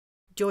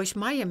Joyce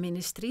Meyer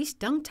Ministries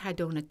dankt haar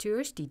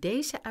donateurs die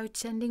deze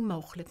uitzending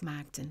mogelijk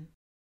maakten.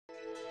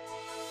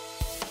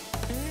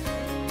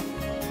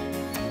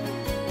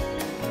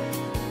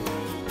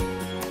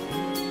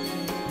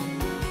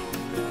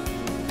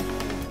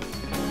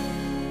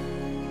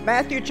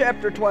 Matthew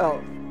chapter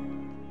 12.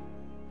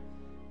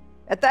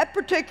 At that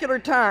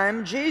particular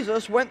time,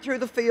 Jesus went through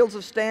the fields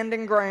of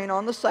standing grain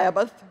on the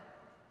Sabbath,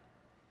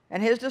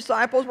 and his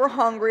disciples were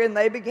hungry, and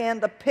they began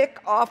to pick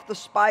off the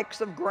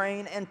spikes of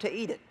grain and to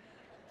eat it.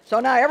 So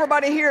now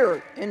everybody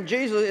here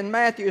in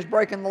Matthew is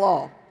breaking the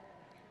law,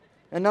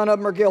 and none of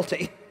them are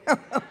guilty.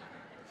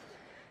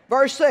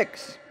 Verse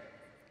 6.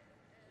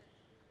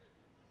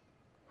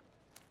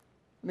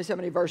 Let me see how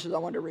many verses I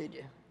want to read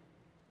you.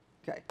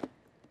 Okay.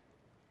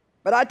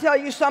 But I tell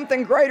you,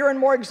 something greater and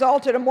more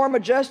exalted and more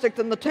majestic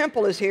than the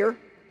temple is here.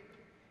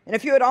 And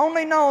if you had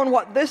only known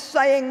what this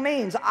saying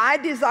means, I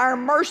desire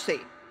mercy,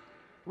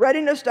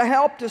 readiness to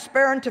help, to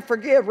spare, and to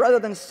forgive, rather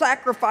than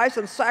sacrifice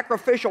and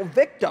sacrificial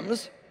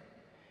victims,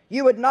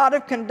 you would not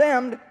have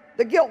condemned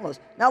the guiltless.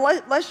 Now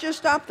let's just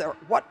stop there.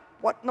 What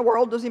in the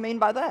world does he mean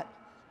by that?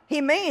 He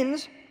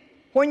means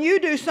when you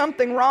do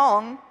something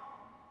wrong,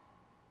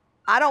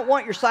 I don't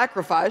want your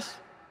sacrifice.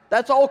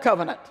 That's old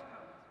covenant.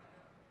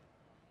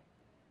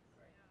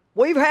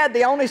 We've had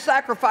the only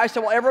sacrifice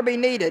that will ever be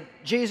needed,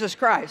 Jesus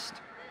Christ.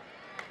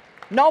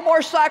 No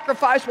more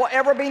sacrifice will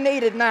ever be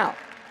needed now.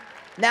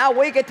 Now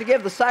we get to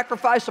give the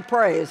sacrifice of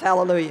praise.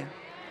 Hallelujah.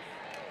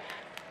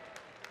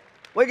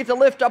 We get to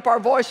lift up our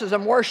voices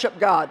and worship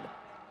God.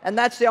 And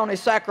that's the only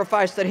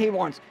sacrifice that he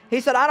wants. He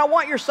said, I don't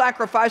want your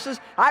sacrifices.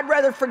 I'd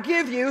rather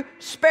forgive you,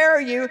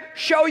 spare you,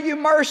 show you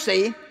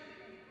mercy.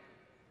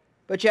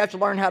 But you have to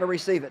learn how to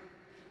receive it.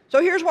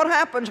 So here's what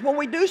happens when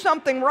we do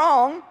something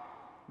wrong.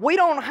 We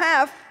don't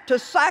have to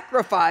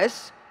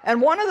sacrifice,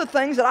 and one of the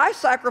things that I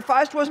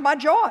sacrificed was my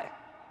joy.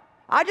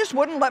 I just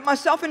wouldn't let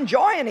myself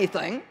enjoy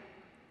anything.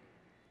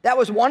 That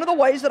was one of the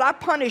ways that I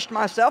punished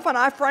myself, and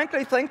I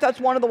frankly think that's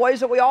one of the ways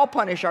that we all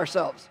punish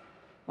ourselves.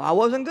 Well, I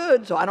wasn't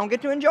good, so I don't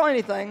get to enjoy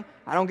anything.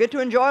 I don't get to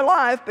enjoy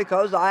life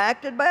because I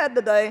acted bad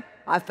today.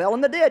 I fell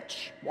in the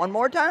ditch one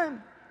more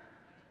time.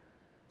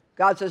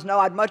 God says, no,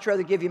 I'd much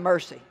rather give you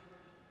mercy.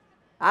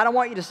 I don't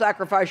want you to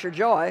sacrifice your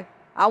joy.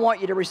 I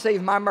want you to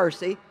receive my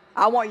mercy.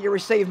 I want you to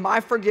receive my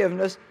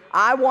forgiveness.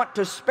 I want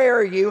to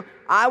spare you.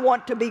 I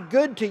want to be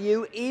good to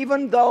you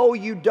even though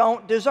you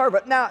don't deserve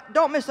it. Now,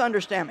 don't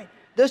misunderstand me.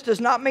 This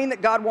does not mean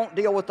that God won't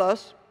deal with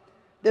us.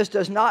 This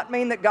does not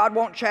mean that God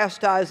won't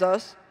chastise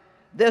us.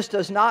 This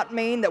does not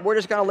mean that we're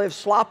just going to live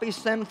sloppy,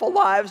 sinful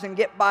lives and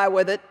get by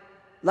with it.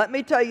 Let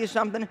me tell you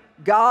something.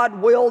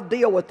 God will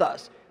deal with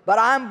us. But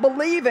I'm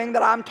believing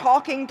that I'm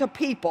talking to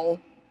people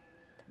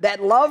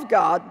that love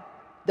God,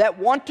 that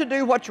want to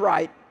do what's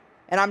right,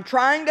 and I'm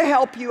trying to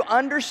help you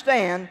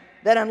understand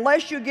that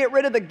unless you get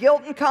rid of the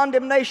guilt and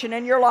condemnation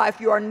in your life,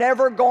 you are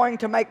never going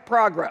to make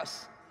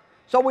progress.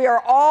 So we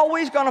are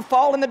always going to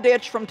fall in the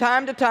ditch from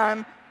time to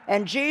time,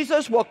 and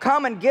Jesus will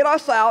come and get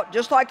us out,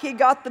 just like he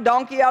got the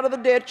donkey out of the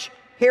ditch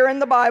here in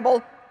the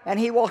Bible, and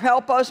he will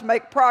help us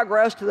make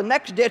progress to the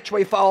next ditch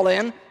we fall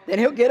in. Then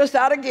he'll get us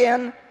out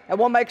again, and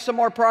we'll make some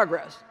more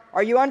progress.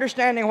 Are you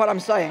understanding what I'm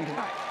saying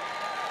tonight?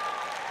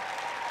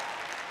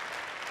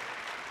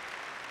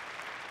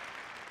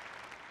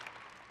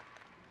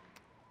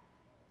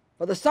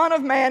 For the Son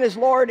of Man is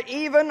Lord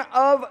even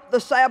of the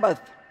Sabbath.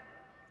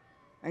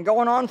 And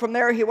going on from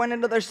there, he went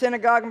into their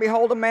synagogue, and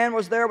behold, a man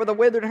was there with a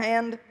withered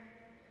hand.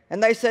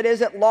 And they said, is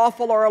it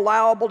lawful or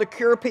allowable to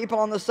cure people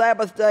on the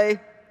Sabbath day?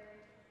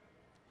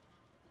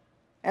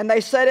 And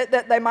they said it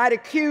that they might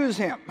accuse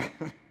him.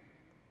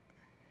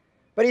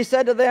 But he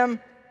said to them,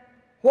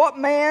 what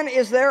man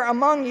is there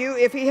among you,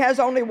 if he has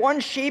only one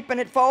sheep and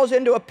it falls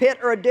into a pit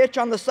or a ditch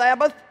on the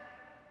Sabbath,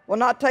 will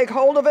not take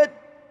hold of it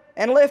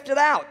and lift it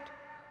out?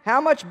 How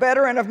much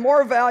better and of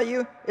more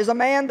value is a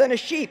man than a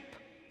sheep?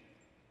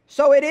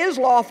 So it is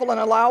lawful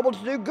and allowable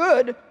to do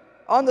good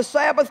on the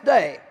Sabbath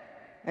day.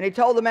 And he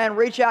told the man,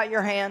 reach out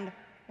your hand,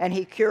 and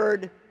he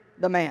cured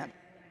the man.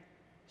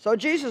 So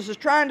Jesus is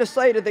trying to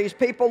say to these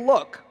people,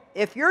 look,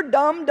 if your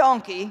dumb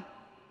donkey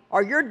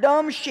or your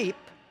dumb sheep,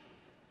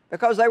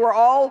 because they were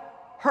all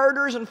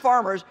herders and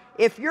farmers,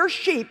 if your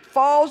sheep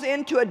falls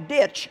into a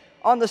ditch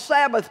on the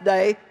Sabbath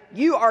day,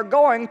 you are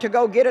going to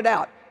go get it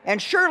out. And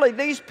surely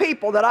these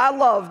people that I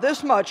love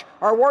this much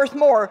are worth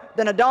more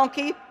than a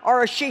donkey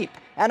or a sheep.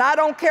 And I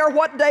don't care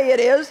what day it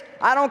is.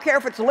 I don't care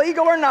if it's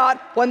legal or not.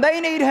 When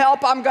they need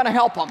help, I'm going to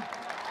help them.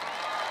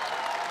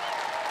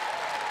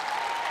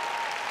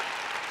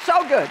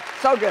 So good,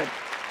 so good.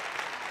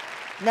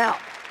 Now,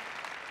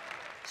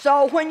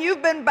 so when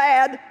you've been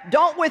bad,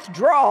 don't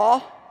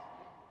withdraw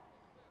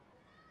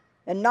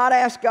and not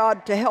ask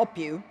God to help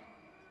you.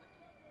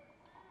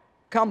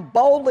 Come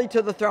boldly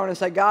to the throne and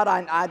say, God,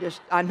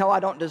 I know I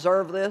don't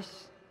deserve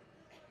this.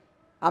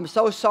 I'm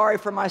so sorry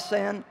for my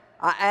sin.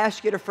 I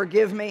ask you to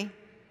forgive me.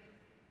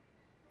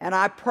 And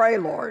I pray,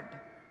 Lord,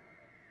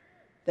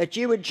 that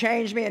you would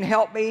change me and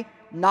help me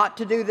not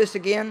to do this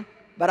again.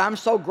 but I'm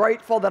so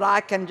grateful that I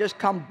can just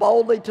come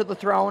boldly to the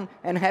throne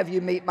and have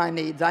you meet my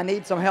needs. I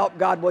need some help.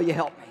 God, will you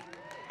help me?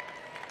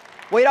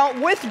 We don't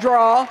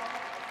withdraw.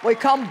 We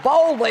come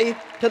boldly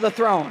to the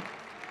throne.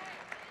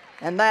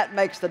 And that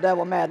makes the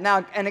devil mad.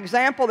 Now, an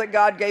example that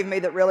God gave me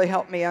that really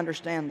helped me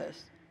understand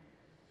this.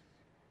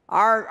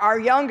 Our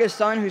youngest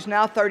son, who's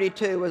now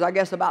 32, was, I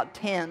guess, about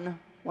 10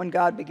 when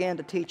God began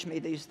to teach me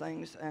these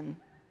things. And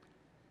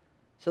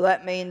so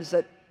that means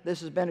that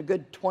this has been a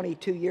good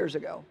 22 years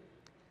ago.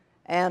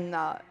 And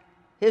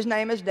his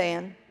name is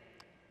Dan.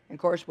 And of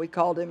course, we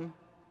called him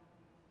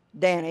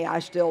Danny. I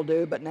still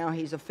do, but now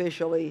he's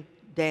officially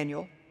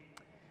Daniel.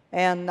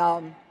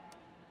 And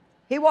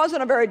he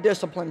wasn't a very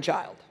disciplined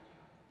child.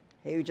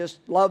 He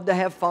just loved to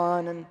have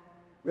fun and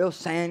real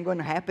sanguine,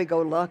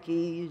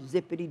 happy-go-lucky,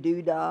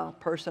 zippity-doo-dah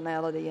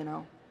personality, you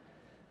know.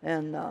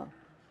 And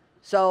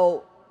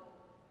so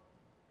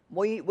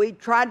we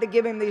tried to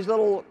give him these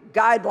little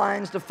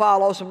guidelines to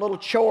follow, some little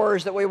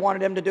chores that we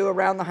wanted him to do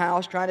around the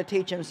house, trying to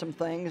teach him some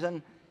things.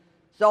 And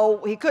so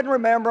he couldn't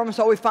remember them,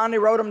 so we finally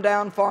wrote them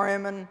down for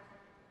him. And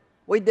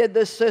we did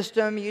this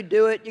system. You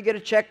do it, you get a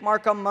check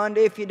mark on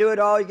Monday. If you do it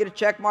all, you get a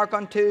check mark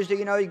on Tuesday.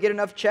 You know, you get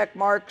enough check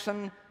marks,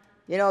 and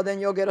you know,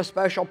 then you'll get a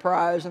special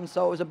prize. And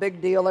so it was a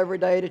big deal every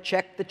day to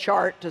check the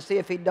chart to see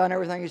if he'd done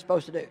everything he's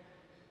supposed to do.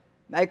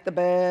 Make the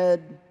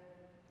bed,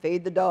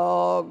 feed the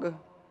dog,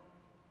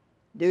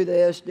 do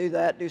this, do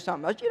that, do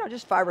something else. You know,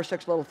 just 5 or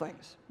 6 little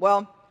things.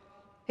 Well,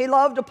 he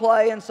loved to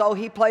play, and so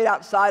he played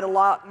outside a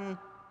lot. And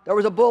there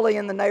was a bully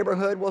in the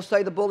neighborhood. We'll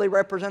say the bully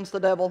represents the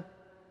devil.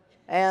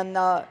 And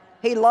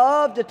he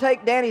loved to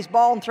take Danny's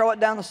ball and throw it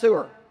down the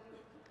sewer.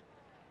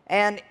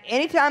 And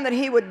anytime that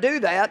he would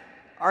do that,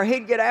 or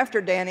he'd get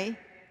after Danny,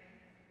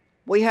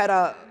 we had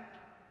a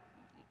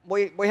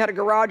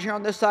garage here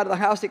on this side of the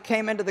house that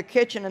came into the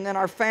kitchen, and then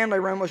our family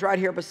room was right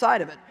here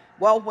beside of it.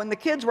 Well, when the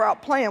kids were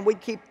out playing,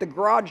 we'd keep the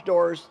garage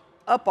doors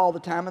up all the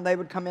time, and they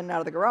would come in and out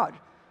of the garage.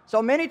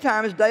 So many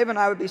times, Dave and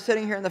I would be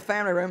sitting here in the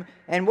family room,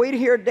 and we'd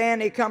hear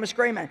Danny come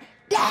screaming,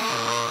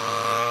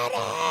 "Daddy!"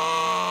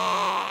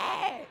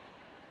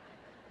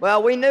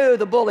 Well, we knew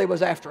the bully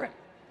was after him.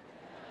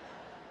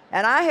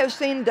 And I have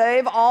seen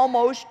Dave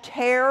almost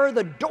tear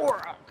the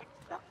door up.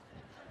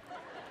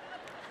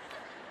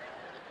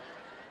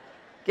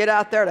 Get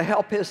out there to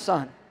help his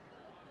son.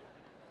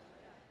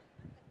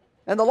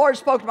 And the Lord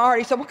spoke to my heart.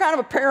 He said, what kind of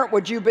a parent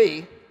would you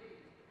be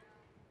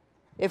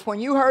if when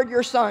you heard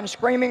your son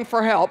screaming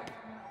for help,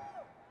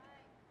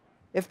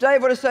 if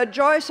Dave would have said,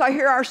 Joyce, I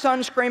hear our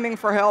son screaming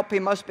for help, he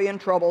must be in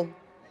trouble.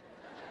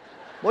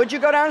 Would you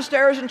go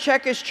downstairs and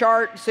check his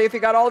chart and see if he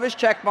got all of his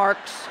check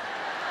marks?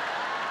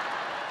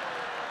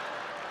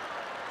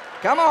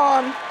 Come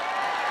on.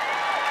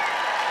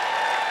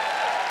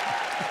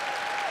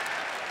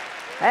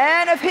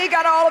 And if he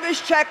got all of his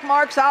check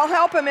marks, I'll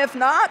help him. If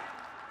not,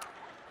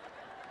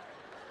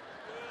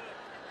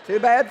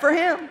 too bad for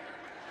him.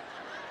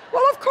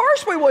 Well, of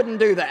course we wouldn't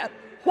do that.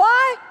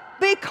 Why?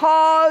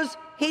 Because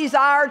he's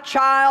our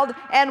child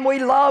and we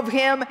love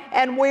him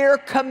and we're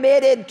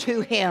committed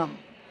to him.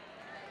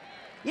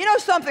 You know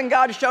something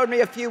God showed me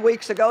a few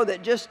weeks ago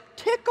that just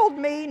tickled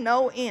me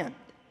no end?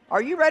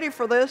 Are you ready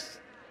for this?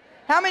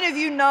 How many of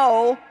you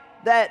know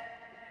that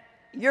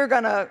you're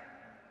going to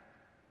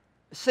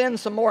sin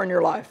some more in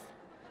your life?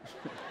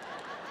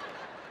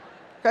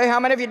 Okay, how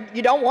many of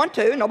you don't want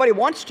to? Nobody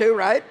wants to,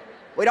 right?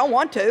 We don't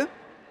want to,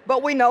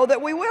 but we know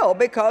that we will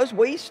because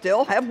we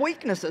still have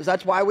weaknesses.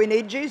 That's why we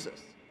need Jesus.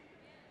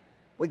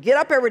 We get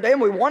up every day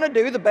and we want to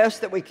do the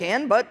best that we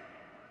can, but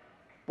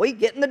we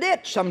get in the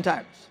ditch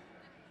sometimes.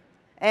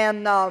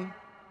 And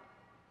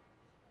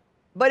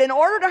but in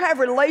order to have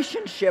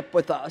relationship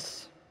with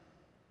us,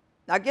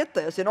 now get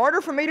this, in order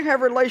for me to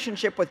have a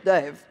relationship with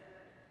Dave,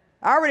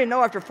 I already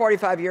know after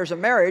 45 years of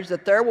marriage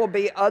that there will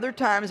be other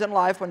times in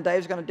life when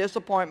Dave's going to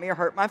disappoint me or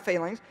hurt my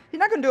feelings. He's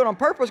not going to do it on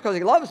purpose because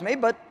he loves me,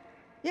 but,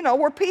 you know,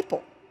 we're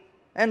people.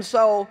 And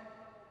so,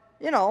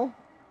 you know,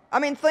 I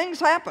mean, things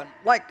happen.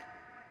 Like,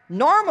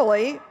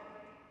 normally,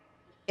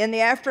 in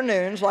the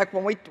afternoons, like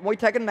when we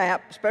take a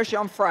nap, especially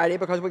on Friday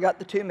because we got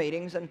the 2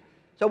 meetings, and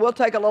so we'll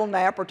take a little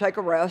nap or take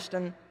a rest,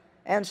 and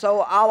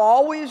so I'll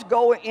always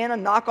go in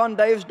and knock on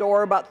Dave's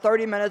door about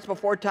 30 minutes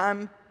before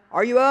time.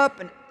 Are you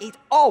up? And he's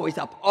always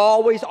up,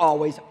 always,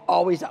 always,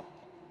 always up.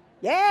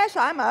 Yes,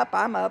 I'm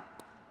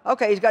up.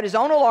 Okay, he's got his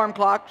own alarm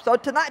clock. So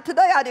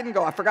today I didn't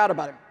go, I forgot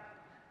about him.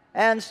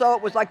 And so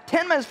it was like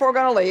 10 minutes before we're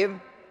going to leave,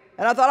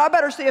 and I thought I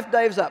better see if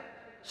Dave's up.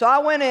 So I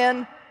went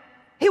in,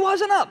 he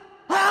wasn't up.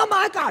 Oh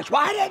my gosh,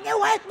 why didn't you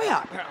wake me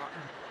up?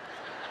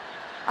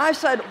 I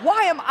said,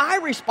 why am I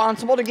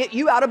responsible to get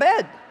you out of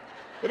bed?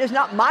 It is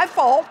not my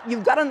fault.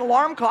 You've got an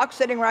alarm clock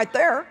sitting right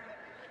there.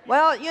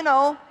 Well, you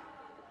know.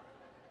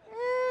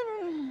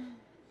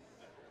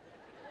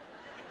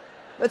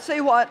 But see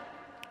what?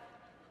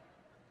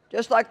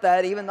 Just like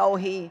that, even though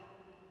he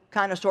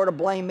kind of sort of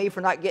blamed me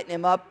for not getting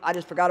him up, I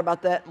just forgot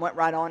about that and went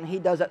right on. He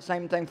does that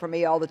same thing for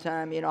me all the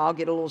time. You know, I'll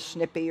get a little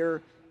snippy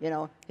or, you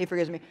know, he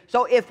forgives me.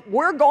 So if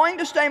we're going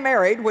to stay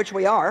married, which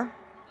we are,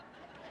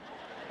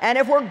 And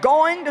if we're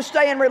going to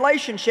stay in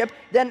relationship,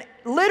 then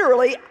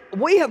literally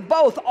we have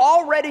both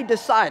already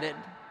decided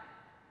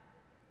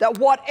that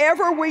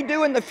whatever we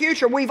do in the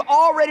future, we've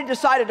already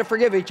decided to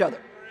forgive each other.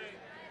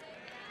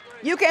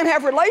 You can't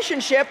have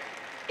relationship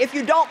if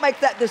you don't make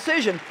that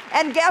decision.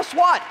 And guess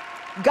what?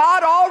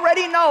 God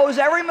already knows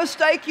every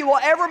mistake you will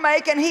ever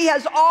make, and He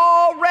has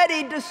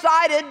already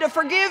decided to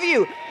forgive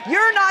you.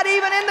 You're not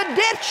even in the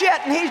ditch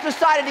yet, and He's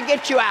decided to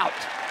get you out.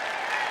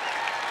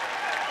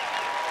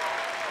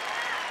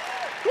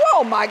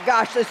 Oh my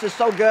gosh, this is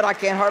so good, I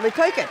can't hardly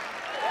take it.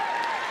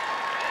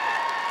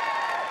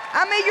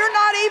 I mean, you're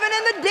not even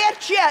in the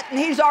ditch yet, and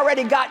He's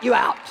already got you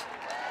out.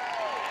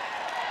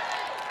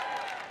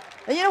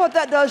 And you know what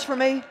that does for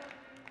me?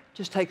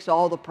 Just takes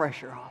all the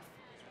pressure off.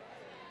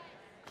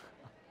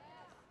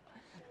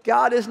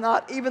 God is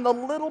not even a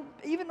little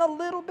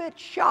bit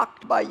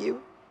shocked by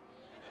you.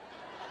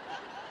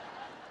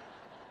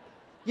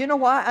 You know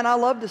why? And I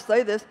love to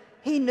say this.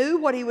 He knew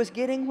what He was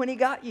getting when He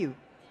got you.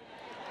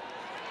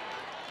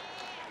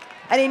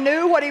 And He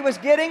knew what He was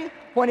getting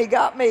when He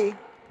got me.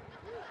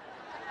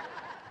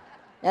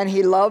 And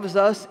He loves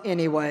us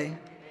anyway.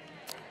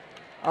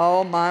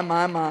 Oh, my,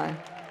 my, my.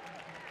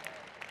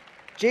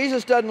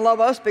 Jesus doesn't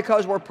love us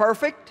because we're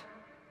perfect.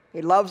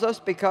 He loves us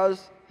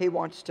because He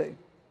wants to.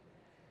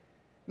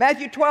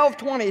 Matthew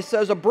 12:20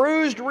 says, a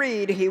bruised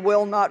reed He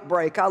will not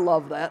break. I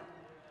love that.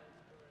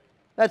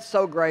 That's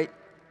so great.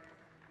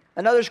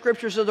 Another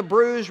scripture says, a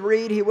bruised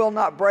reed He will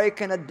not break,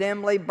 and a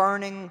dimly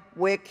burning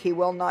wick He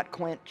will not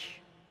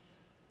quench.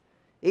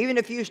 Even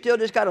if you still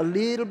just got a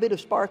little bit of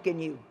spark in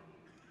you,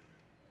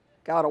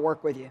 God will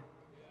work with you.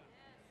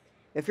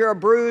 If you're a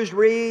bruised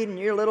reed and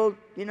you're a little,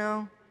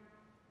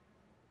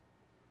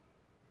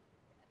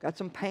 got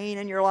some pain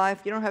in your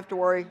life, you don't have to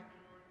worry.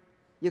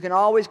 You can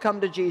always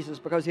come to Jesus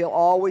because He'll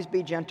always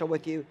be gentle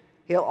with you.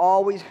 He'll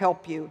always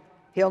help you.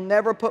 He'll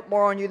never put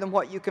more on you than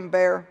what you can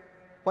bear.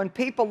 When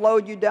people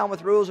load you down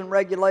with rules and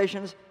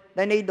regulations,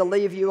 they need to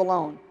leave you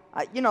alone.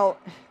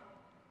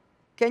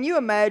 Can you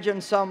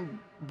imagine some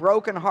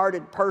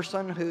broken-hearted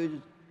person who's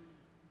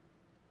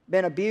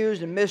been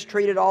abused and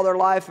mistreated all their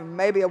life, and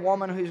maybe a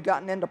woman who's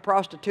gotten into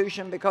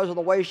prostitution because of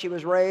the way she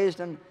was raised,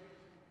 and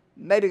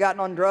maybe gotten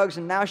on drugs,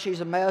 and now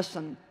she's a mess,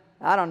 and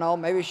I don't know,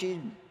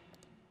 maybe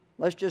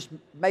let's just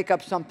make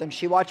up something.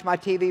 She watched my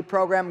TV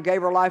program and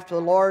gave her life to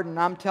the Lord, and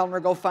I'm telling her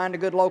go find a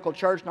good local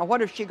church. Now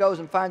what if she goes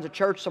and finds a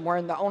church somewhere,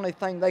 and the only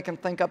thing they can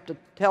think up to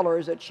tell her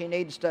is that she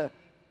needs to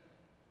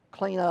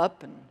clean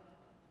up and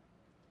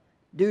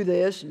do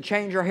this and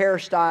change her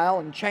hairstyle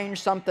and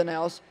change something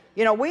else?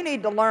 We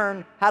need to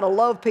learn how to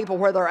love people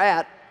where they're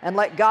at and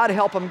let God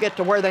help them get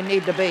to where they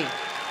need to be.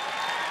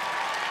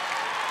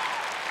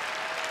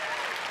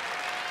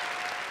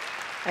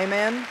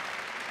 Amen?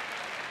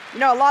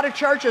 A lot of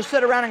churches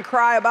sit around and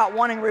cry about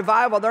wanting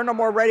revival. They're no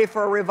more ready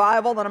for a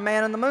revival than a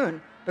man in the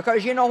moon.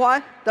 Because you know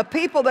why? The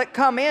people that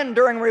come in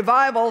during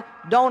revival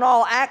don't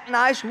all act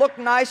nice, look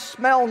nice,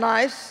 smell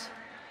nice,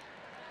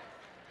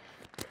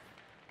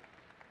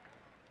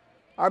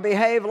 or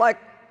behave like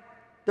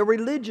the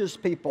religious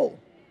people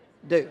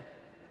do.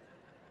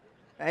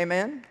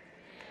 Amen?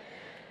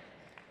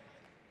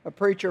 A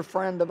preacher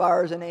friend of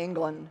ours in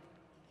England,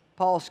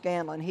 Paul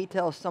Scanlon, he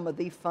tells some of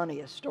the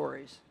funniest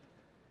stories.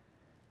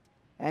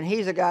 And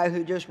he's a guy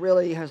who just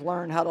really has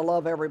learned how to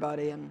love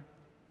everybody. And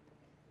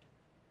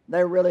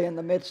they're really in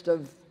the midst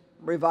of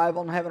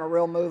revival and having a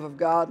real move of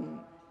God. And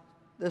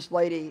this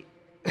lady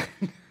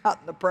out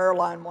in the prayer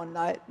line one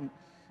night,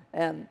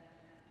 and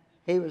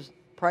he was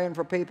praying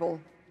for people.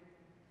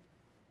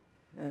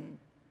 And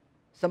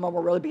some of them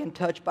were really being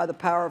touched by the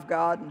power of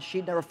God, and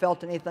she'd never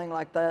felt anything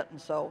like that. And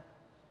so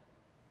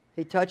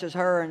he touches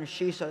her, and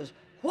she says,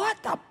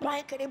 "What the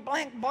blankety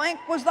blank blank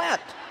was that?"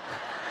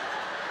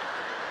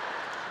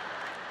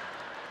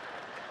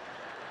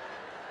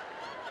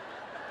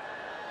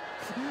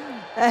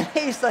 And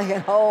he's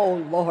thinking, "Oh,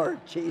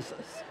 Lord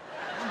Jesus."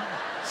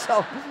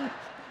 So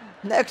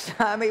next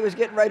time he was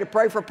getting ready to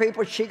pray for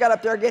people, she got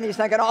up there again. He's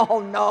thinking, "Oh,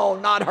 no,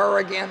 not her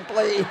again,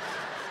 please."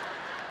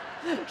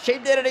 She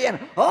did it again.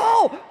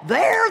 "Oh,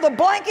 there the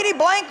blankety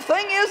blank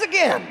thing is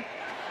again."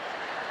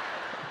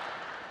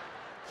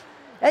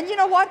 And you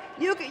know what?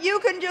 You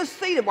can just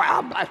see that,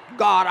 "Well, bless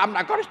God, I'm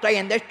not going to stay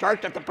in this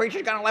church if the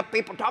preacher's going to let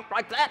people talk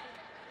like that."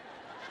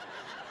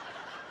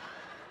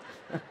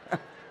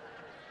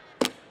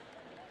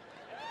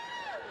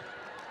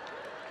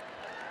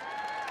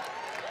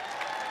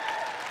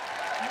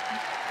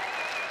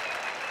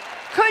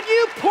 Could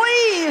you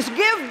please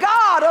give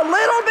God a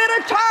little bit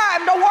of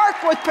time to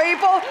work with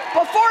people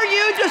before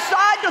you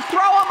decide to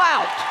throw them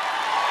out?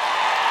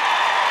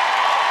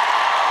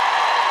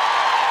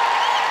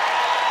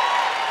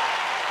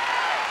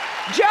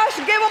 Just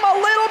give them a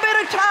little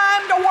bit of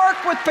time to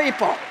work with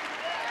people.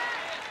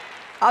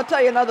 I'll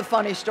tell you another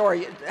funny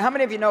story. How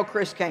many of you know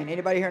Chris Kane?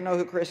 Anybody here know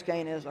who Chris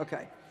Kane is?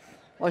 Okay.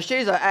 Well,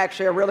 she's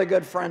actually a really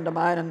good friend of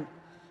mine, and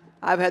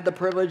I've had the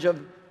privilege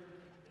of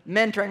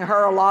mentoring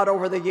her a lot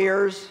over the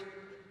years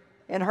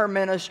in her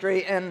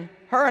ministry. And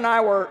her and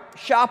I were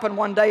shopping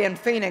one day in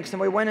Phoenix,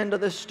 and we went into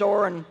this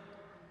store, and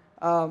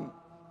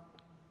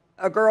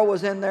a girl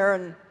was in there,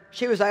 and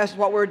she was asking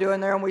what we were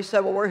doing there, and we said,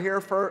 well, we're here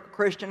for a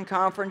Christian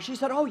conference. She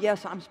said, oh,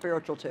 yes, I'm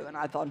spiritual too. And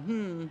I thought,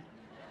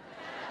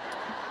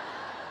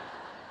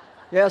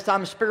 yes,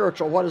 I'm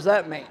spiritual. What does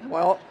that mean?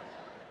 Well,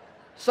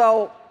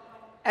 so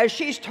as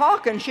she's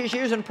talking, she's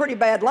using pretty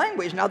bad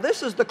language. Now,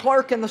 this is the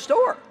clerk in the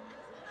store.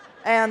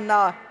 And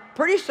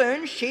pretty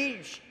soon, she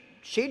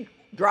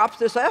drops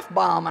this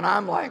F-bomb, and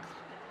I'm like,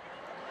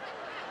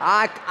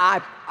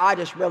 I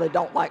just really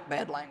don't like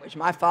bad language.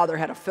 My father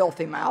had a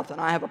filthy mouth, and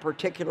I have a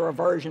particular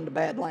aversion to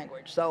bad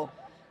language. So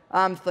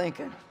I'm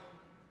thinking.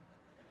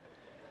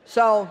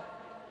 So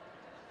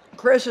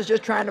Chris is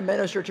just trying to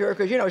minister to her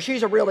because, you know,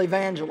 she's a real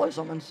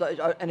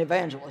an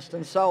evangelist.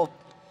 And so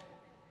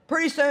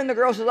pretty soon the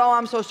girl says, oh,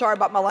 I'm so sorry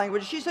about my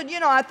language. She said, you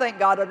know, I think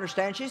God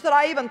understands. She said,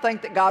 I even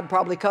think that God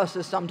probably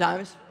cusses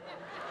sometimes.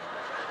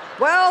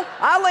 Well,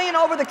 I lean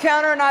over the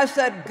counter and I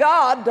said,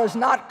 God does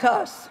not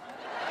cuss.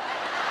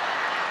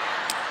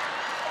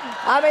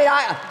 I mean,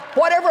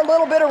 whatever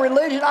little bit of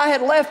religion I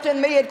had left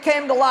in me, it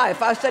came to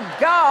life. I said,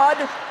 God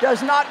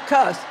does not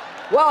cuss.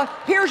 Well,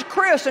 here's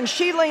Chris, and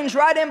she leans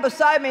right in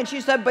beside me, and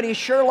she said, but he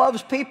sure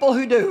loves people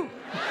who do.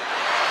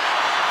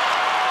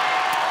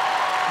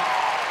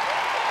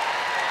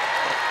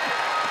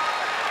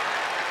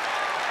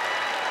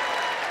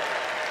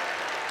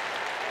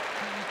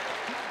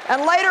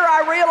 And later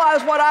I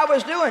realized what I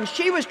was doing.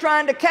 She was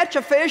trying to catch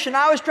a fish, and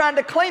I was trying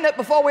to clean it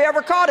before we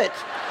ever caught it.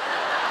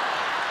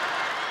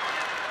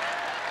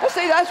 Well,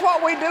 see, that's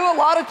what we do a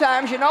lot of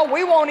times, you know.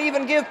 We won't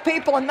even give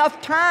people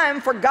enough time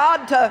for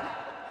God to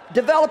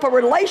develop a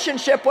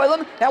relationship with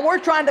them, and we're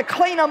trying to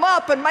clean them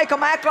up and make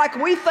them act like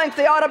we think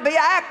they ought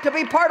to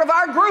be part of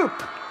our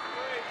group.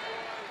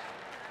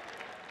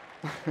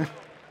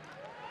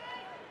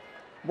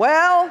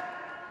 Well,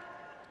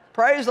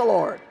 praise the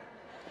Lord.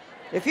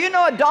 If you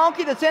know a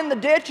donkey that's in the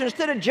ditch,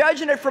 instead of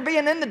judging it for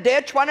being in the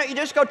ditch, why don't you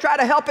just go try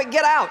to help it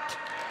get out?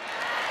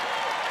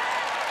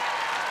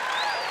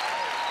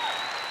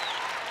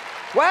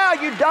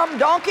 Well, you dumb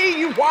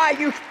donkey, why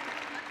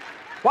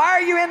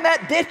are you in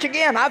that ditch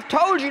again? I've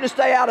told you to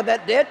stay out of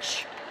that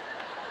ditch.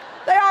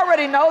 They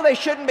already know they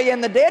shouldn't be in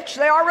the ditch.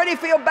 They already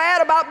feel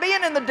bad about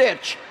being in the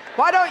ditch.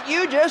 Why don't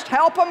you just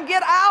help them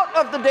get out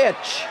of the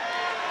ditch?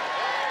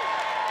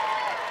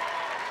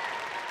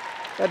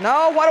 But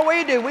no,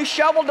 what do? We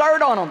shovel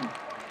dirt on them.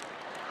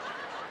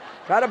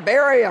 Try to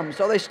bury them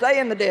so they stay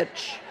in the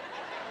ditch.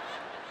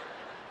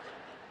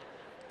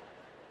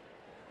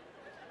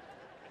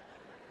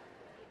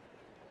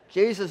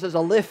 Jesus is a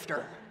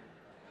lifter.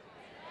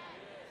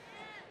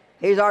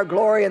 He's our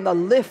glory and the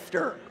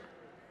lifter.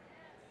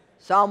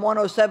 Psalm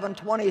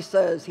 107:20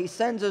 says, he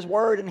sends his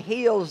word and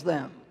heals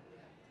them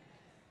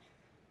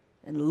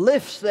and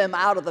lifts them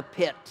out of the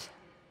pit.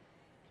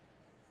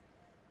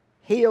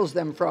 Heals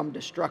them from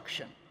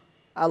destruction.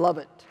 I love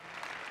it.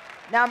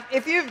 Now,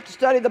 if you've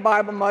studied the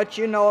Bible much,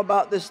 you know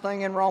about this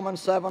thing in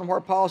Romans 7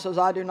 where Paul says,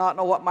 I do not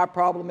know what my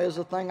problem is.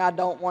 The thing I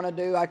don't want to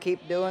do, I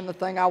keep doing. The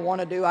thing I want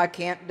to do, I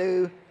can't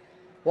do.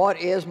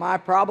 What is my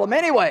problem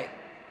anyway?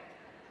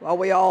 Well,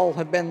 we all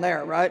have been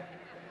there, right?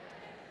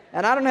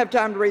 And I don't have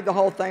time to read the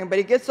whole thing, but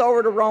he gets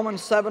over to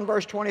Romans 7,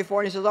 verse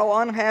 24, and he says, oh,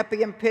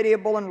 unhappy and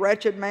pitiable and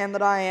wretched man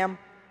that I am,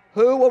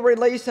 who will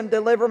release and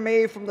deliver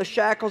me from the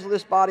shackles of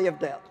this body of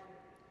death?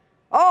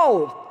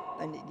 Oh,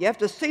 and you have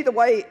to see the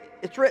way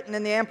it's written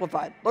in the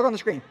Amplified. Look on the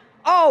screen.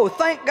 Oh,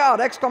 thank God,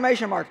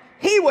 exclamation mark.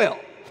 He will.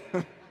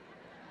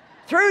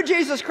 Through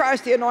Jesus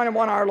Christ, the Anointed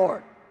One, our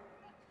Lord.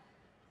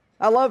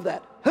 I love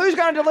that. Who's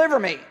going to deliver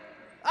me?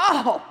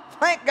 Oh,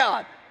 thank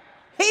God.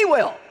 He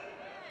will.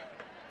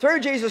 Through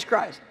Jesus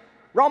Christ.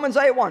 Romans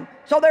 8:1.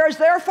 So there is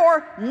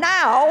therefore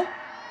now,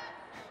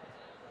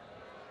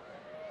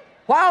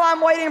 while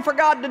I'm waiting for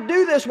God to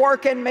do this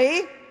work in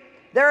me,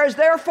 there is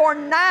therefore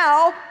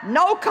now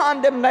no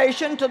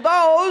condemnation to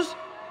those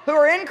who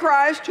are in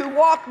Christ, who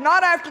walk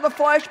not after the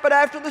flesh, but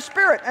after the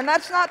Spirit. And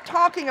that's not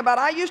talking about,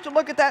 I used to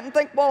look at that and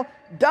think, well,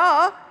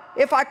 duh.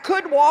 If I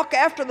could walk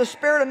after the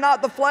Spirit and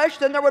not the flesh,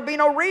 then there would be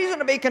no reason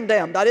to be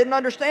condemned. I didn't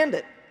understand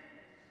it.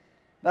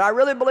 But I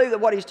really believe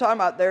that what he's talking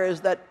about there is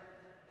that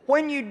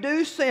when you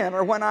do sin,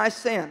 or when I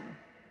sin,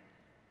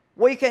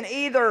 we can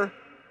either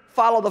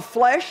follow the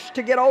flesh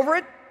to get over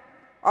it,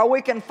 or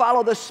we can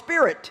follow the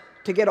Spirit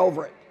to get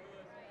over it.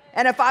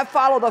 And if I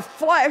follow the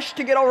flesh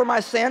to get over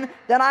my sin,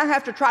 then I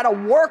have to try to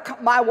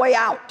work my way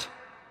out.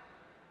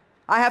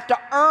 I have to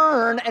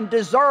earn and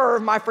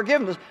deserve my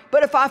forgiveness.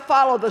 But if I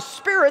follow the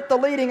Spirit, the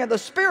leading of the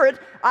Spirit,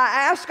 I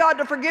ask God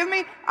to forgive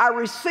me, I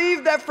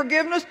receive that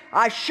forgiveness,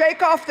 I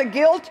shake off the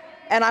guilt,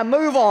 and I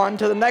move on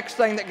to the next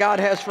thing that God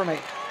has for me.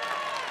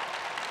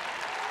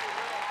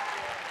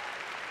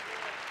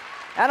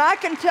 And I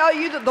can tell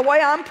you that the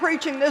way I'm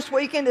preaching this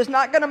weekend is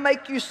not going to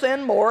make you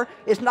sin more.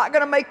 It's not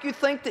going to make you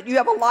think that you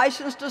have a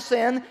license to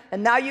sin,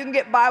 and now you can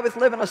get by with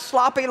living a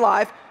sloppy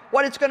life.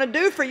 What it's going to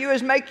do for you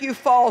is make you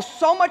fall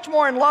so much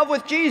more in love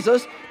with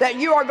Jesus that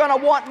you are going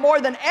to want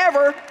more than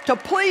ever to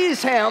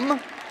please Him.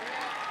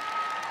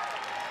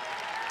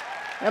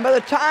 And by the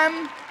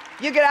time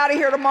you get out of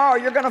here tomorrow,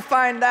 you're going to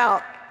find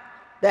out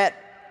that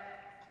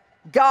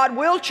God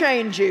will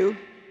change you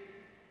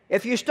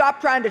if you stop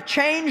trying to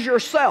change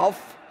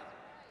yourself,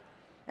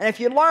 and if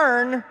you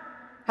learn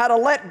how to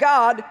let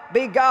God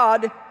be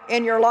God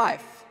in your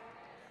life.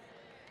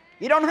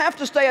 You don't have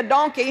to stay a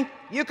donkey.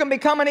 You can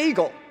become an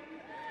eagle.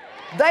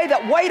 They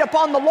that wait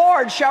upon the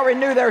Lord shall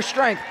renew their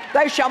strength.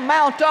 They shall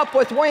mount up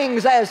with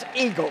wings as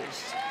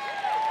eagles.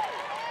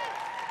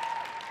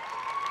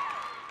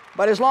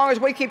 But as long as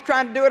we keep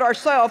trying to do it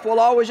ourselves, we'll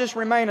always just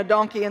remain a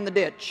donkey in the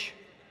ditch.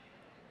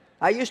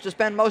 I used to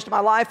spend most of my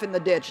life in the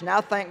ditch.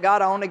 Now, thank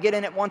God, I only get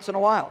in it once in a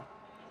while.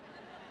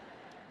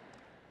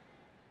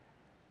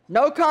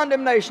 No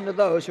condemnation to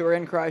those who are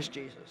in Christ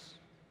Jesus.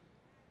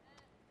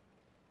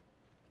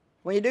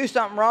 When you do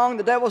something wrong,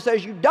 the devil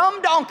says, "You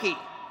dumb donkey.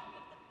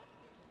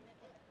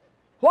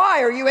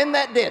 Why are you in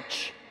that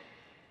ditch?"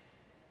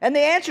 And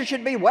the answer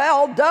should be,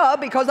 well, duh,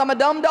 because I'm a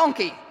dumb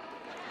donkey.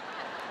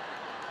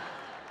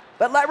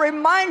 But let me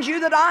remind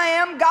you that I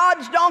am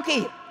God's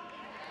donkey.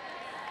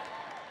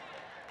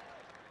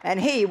 And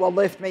He will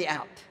lift me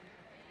out.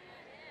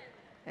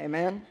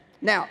 Amen?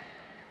 Now,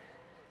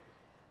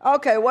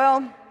 okay,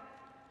 well,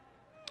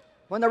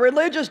 when the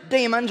religious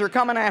demons are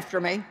coming after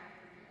me,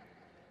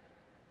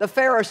 the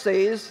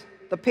Pharisees,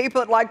 the people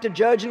that like to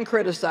judge and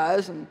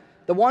criticize, and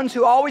the ones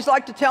who always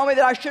like to tell me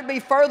that I should be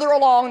further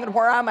along than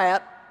where I'm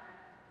at.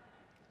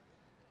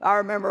 I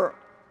remember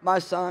my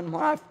son,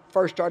 when I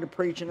first started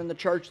preaching in the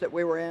church that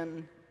we were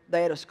in,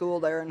 they had a school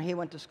there, and he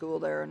went to school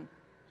there. And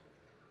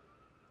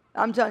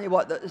I'm telling you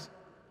what,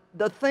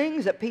 the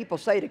things that people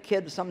say to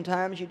kids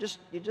sometimes, you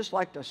just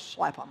like to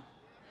slap them.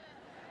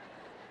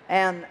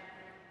 And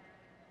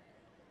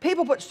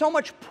people put so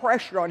much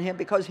pressure on him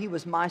because he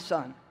was my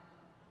son.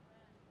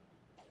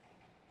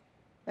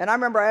 And I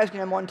remember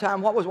asking him one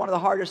time, what was one of the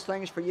hardest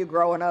things for you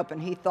growing up?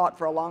 And he thought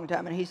for a long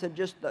time, and he said,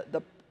 just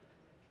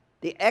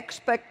the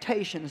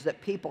expectations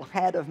that people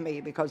had of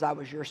me because I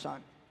was your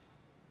son.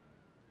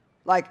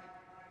 Like,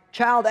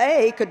 child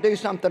A could do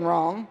something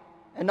wrong,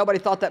 and nobody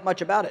thought that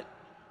much about it.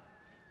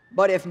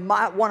 But if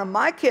one of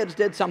my kids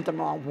did something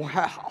wrong,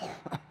 wow,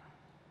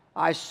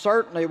 I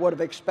certainly would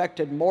have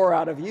expected more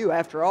out of you.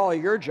 After all,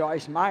 you're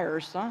Joyce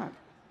Meyer's son.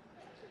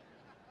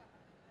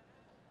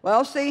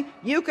 Well, see,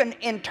 you can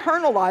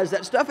internalize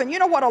that stuff, and you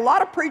know what? A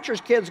lot of preachers'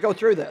 kids go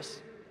through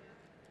this.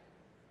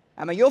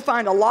 I mean, you'll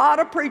find a lot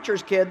of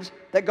preachers' kids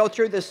that go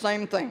through this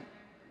same thing.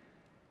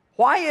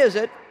 Why is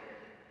it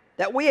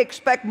that we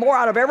expect more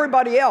out of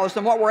everybody else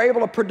than what we're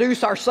able to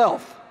produce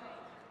ourselves?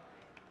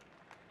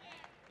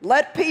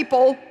 Let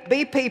people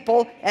be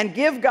people and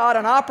give God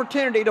an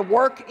opportunity to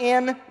work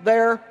in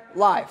their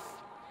life.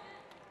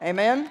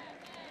 Amen?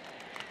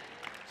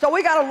 So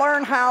we got to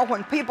learn how,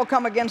 when people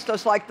come against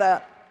us like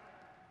that,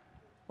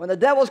 when the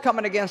devil's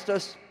coming against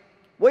us,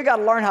 we got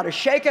to learn how to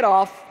shake it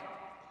off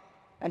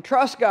and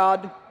trust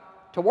God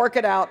to work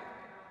it out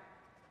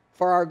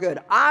for our good.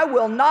 I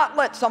will not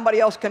let somebody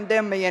else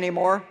condemn me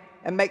anymore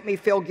and make me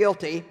feel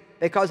guilty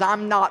because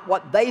I'm not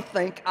what they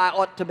think I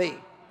ought to be.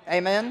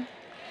 Amen?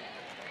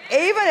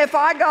 Even if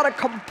I got a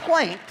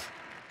complaint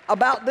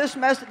about this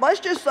message,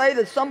 let's just say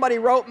that somebody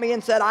wrote me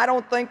and said, I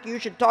don't think you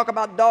should talk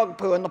about dog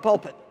poo in the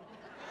pulpit.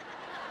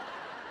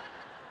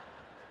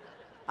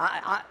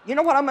 You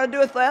know what I'm going to do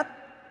with that?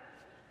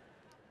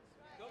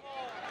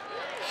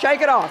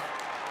 Shake it off.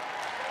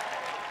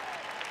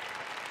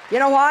 You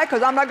know why?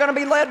 Because I'm not going to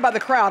be led by the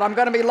crowd. I'm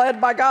going to be led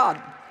by God.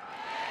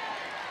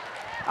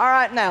 All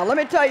right, now, let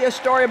me tell you a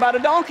story about a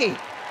donkey.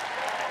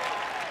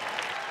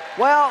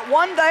 Well,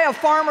 one day a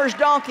farmer's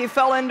donkey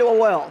fell into a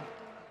well.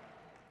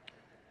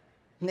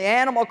 And the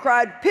animal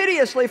cried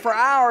piteously for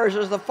hours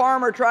as the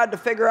farmer tried to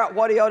figure out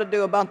what he ought to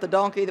do about the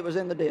donkey that was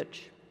in the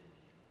ditch.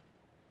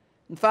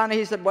 And finally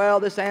he said, well,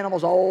 this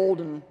animal's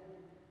old and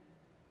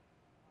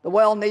the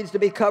well needs to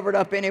be covered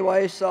up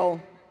anyway, so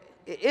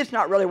it's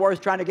not really worth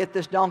trying to get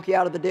this donkey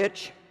out of the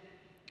ditch.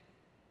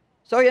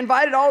 So he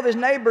invited all of his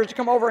neighbors to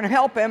come over and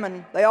help him,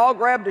 and they all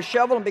grabbed a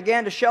shovel and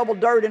began to shovel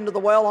dirt into the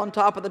well on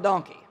top of the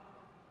donkey.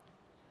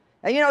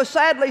 And you know,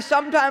 sadly,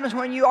 sometimes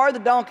when you are the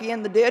donkey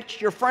in the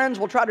ditch, your friends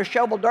will try to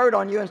shovel dirt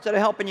on you instead of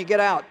helping you get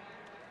out.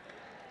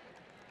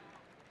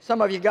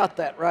 Some of you got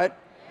that, right?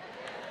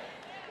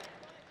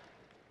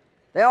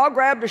 They all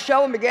grabbed a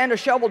shovel and began to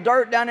shovel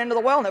dirt down into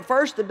the well. And at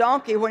first, the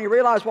donkey, when he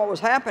realized what was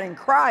happening,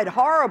 cried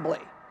horribly.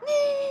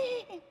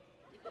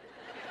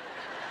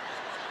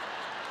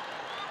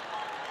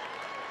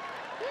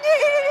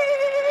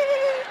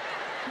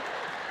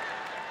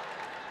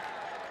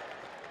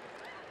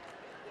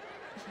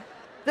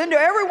 Then to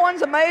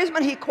everyone's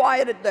amazement, he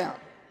quieted down.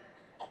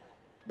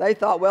 They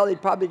thought, well,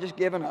 he'd probably just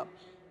given up.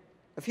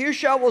 A few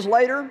shovels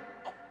later,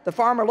 the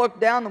farmer looked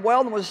down the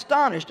well and was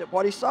astonished at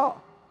what he saw.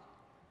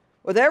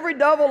 With every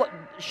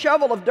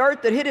shovel of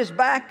dirt that hit his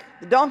back,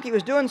 the donkey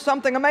was doing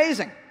something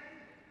amazing.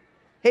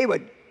 He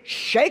would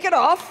shake it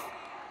off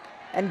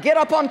and get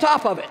up on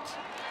top of it.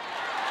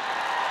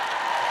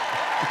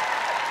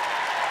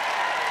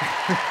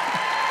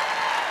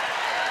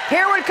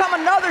 Here would come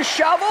another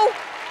shovel,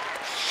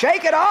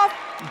 shake it off,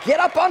 get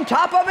up on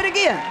top of it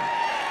again.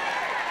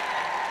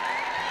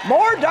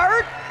 More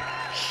dirt.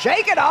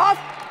 Shake it off.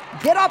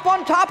 Get up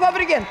on top of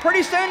it again.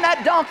 Pretty soon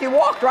that donkey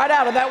walked right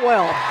out of that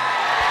well.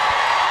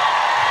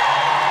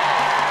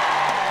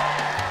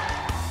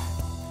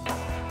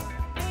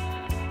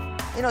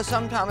 You know,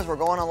 sometimes we're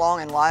going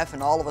along in life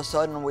and all of a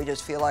sudden we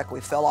just feel like we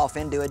fell off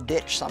into a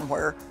ditch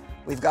somewhere.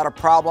 We've got a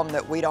problem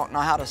that we don't know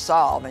how to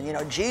solve. And you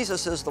know,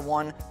 Jesus is the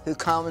one who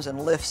comes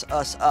and lifts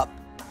us up.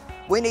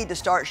 We need to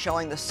start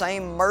showing the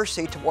same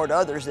mercy toward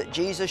others that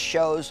Jesus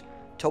shows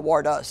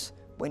toward us.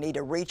 We need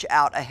to reach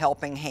out a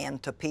helping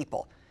hand to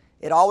people.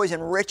 It always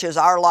enriches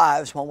our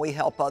lives when we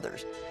help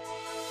others.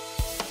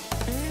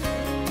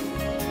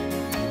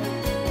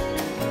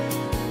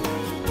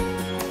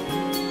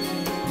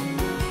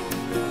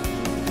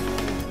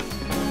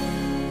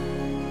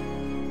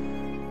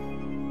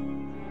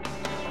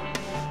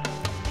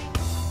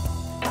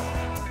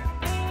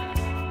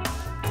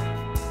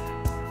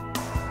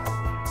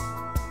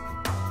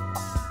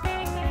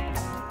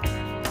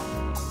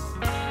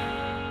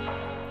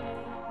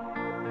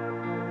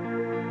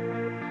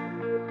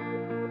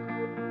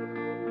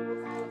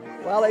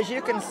 Well, as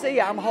you can see,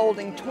 I'm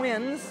holding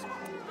twins,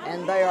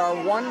 and they are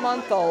 1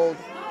 month old,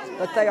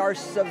 but they are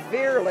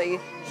severely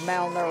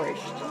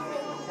malnourished.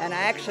 And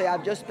actually,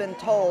 I've just been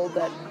told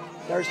that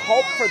there's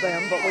hope for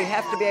them, but we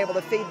have to be able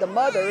to feed the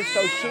mother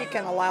so she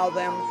can allow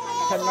them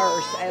to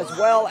nurse as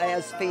well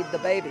as feed the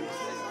babies.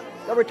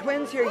 There were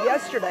twins here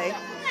yesterday,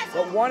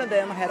 but one of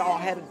them had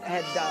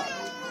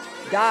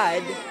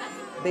died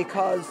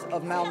because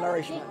of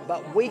malnourishment.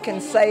 But we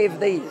can save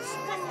these,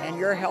 and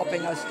you're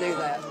helping us do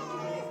that.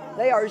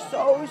 They are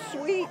so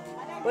sweet,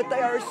 but they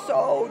are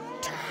so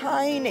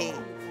tiny,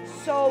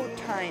 so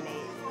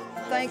tiny.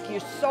 Thank you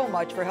so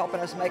much for helping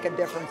us make a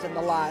difference in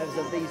the lives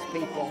of these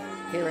people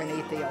here in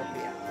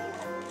Ethiopia.